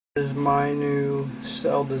This is my new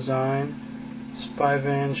cell design. It's 5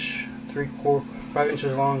 inches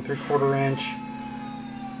long, 3/4 inch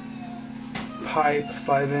pipe,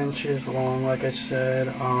 5 inches long, like I said.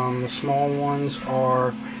 The small ones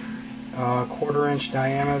are 1/4 inch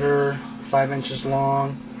diameter, 5 inches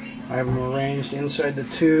long. I have them arranged inside the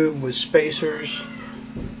tube with spacers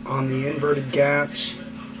on the inverted gaps,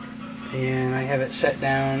 and I have it set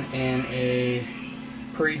down in a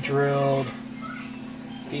pre-drilled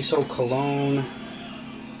diesel cologne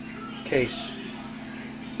case.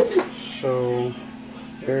 So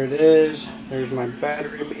there it is. There's my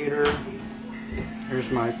battery meter. There's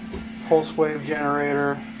my pulse wave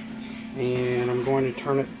generator, and I'm going to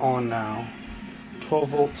turn it on now.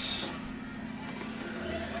 12 volts,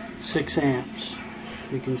 6 amps.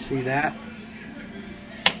 You can see that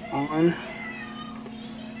on.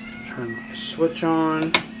 Turn the switch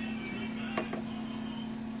on.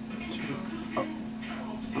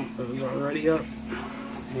 It was already up,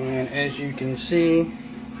 and as you can see,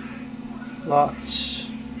 lots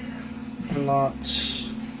and lots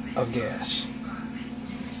of gas.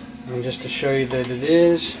 And just to show you that it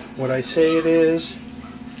is what I say it is,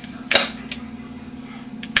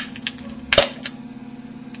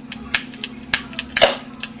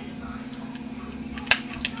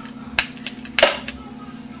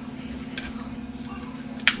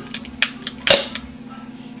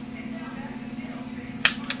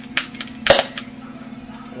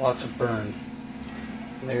 lots of burn.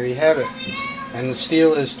 There you have it. And the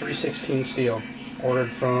steel is 316 steel, ordered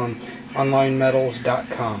from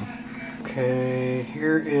onlinemetals.com. Okay,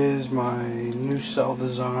 here is my new cell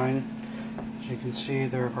design. As you can see,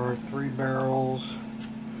 there are 3 barrels.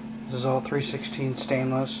 This is all 316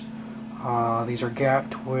 stainless. These are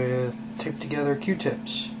gapped with taped together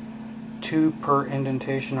Q-tips, 2 per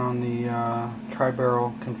indentation on the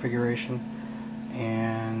tri-barrel configuration,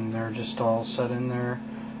 and they're just all set in there.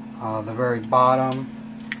 The very bottom,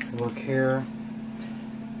 if you look here,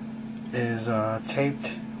 is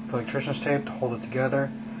taped, electrician's tape to hold it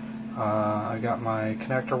together. I got my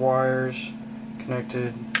connector wires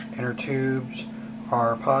connected. Inner tubes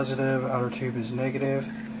are positive, outer tube is negative.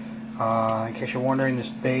 In case you're wondering, this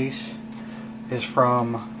base is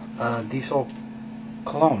from diesel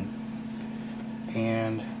cologne,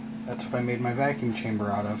 and that's what I made my vacuum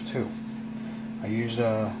chamber out of too. I used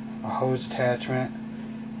a hose attachment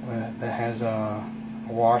that has a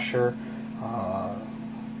washer.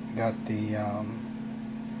 Got the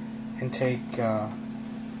intake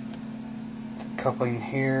coupling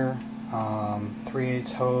here,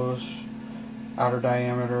 3/8 hose, outer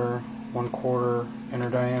diameter, 1/4 inner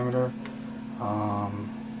diameter. Now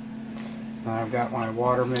I've got my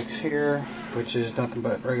water mix here, which is nothing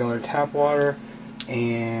but regular tap water,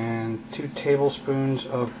 and 2 tablespoons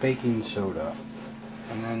of baking soda,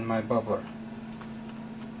 and then my bubbler.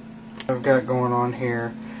 What I've got going on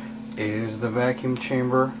here is the vacuum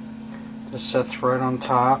chamber. This sets right on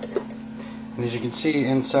top, and as you can see,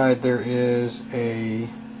 inside there is a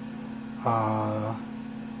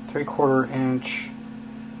 3/4 inch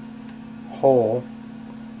hole.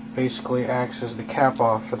 Basically acts as the cap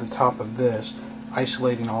off for the top of this,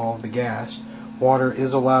 isolating all of the gas. Water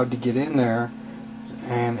is allowed to get in there,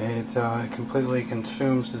 and it completely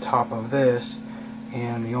consumes the top of this,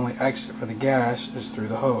 and the only exit for the gas is through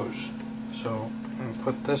the hose. So I'm going to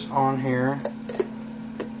put this on here,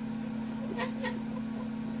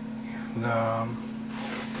 and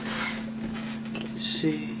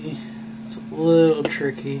see, it's a little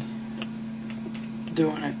tricky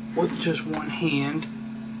doing it with just one hand.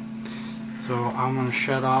 So I'm going to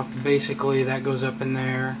shut off. Basically that goes up in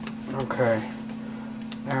there. Okay,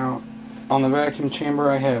 now on the vacuum chamber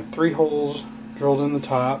I have 3 holes drilled in the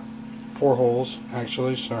top, 4 holes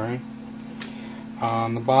actually, sorry.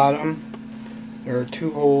 On the bottom there are 2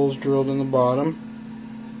 holes drilled in the bottom.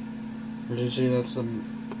 As you see, that's the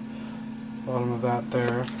bottom of that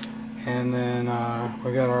there. And then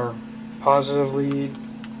we got our positive lead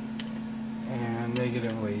and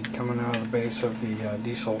negative lead coming out of the base of the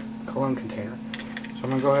diesel cologne container. So I'm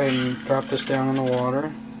going to go ahead and drop this down in the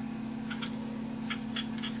water,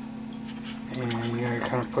 and you gotta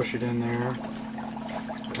kind of push it in there,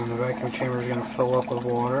 and the vacuum chamber is going to fill up with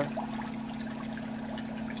water.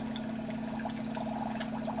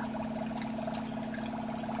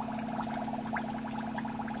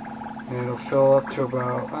 And it'll fill up to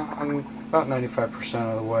about 95%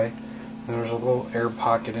 of the way. And there's a little air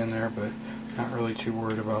pocket in there, but not really too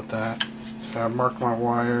worried about that. So I marked my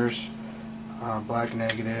wires, black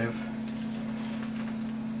negative,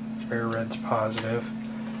 bare red's positive.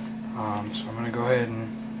 So I'm going to go ahead and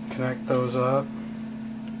connect those up.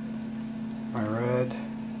 My red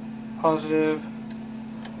positive,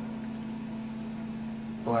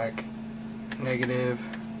 black negative,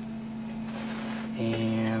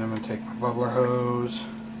 and I'm going to take my bubbler hose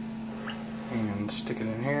and stick it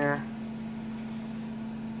in here.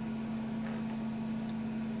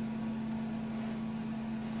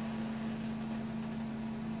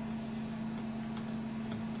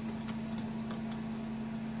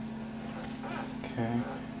 Okay,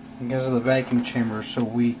 because of the vacuum chamber is so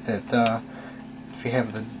weak that if you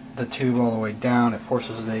have the tube all the way down, it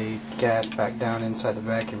forces the gas back down inside the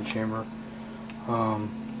vacuum chamber.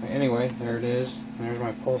 Anyway, there it is. There's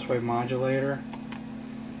my pulse wave modulator.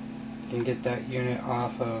 You can get that unit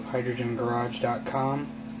off of hydrogengarage.com,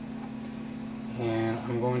 and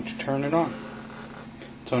I'm going to turn it on.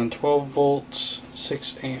 It's on 12 volts,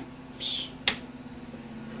 6 amps.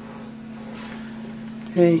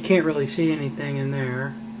 Okay, you can't really see anything in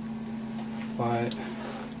there, but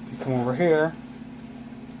if you come over here,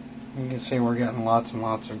 you can see we're getting lots and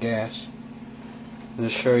lots of gas. I'll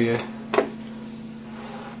just show you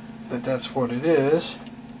that that's what it is.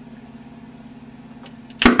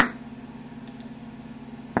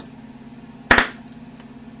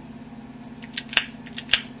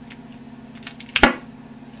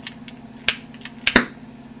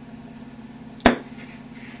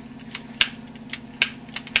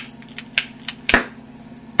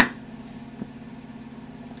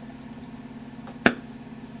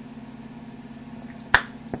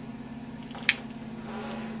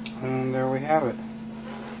 And there we have it.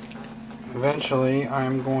 Eventually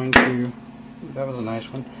I'm going to, that was a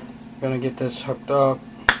nice one, I'm going to get this hooked up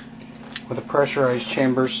with a pressurized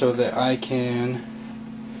chamber so that I can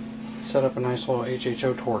set up a nice little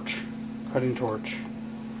HHO torch, cutting torch.